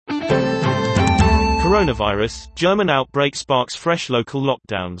Coronavirus, German outbreak sparks fresh local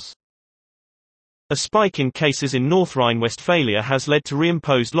lockdowns. A spike in cases in North Rhine-Westphalia has led to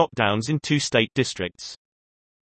reimposed lockdowns in two state districts.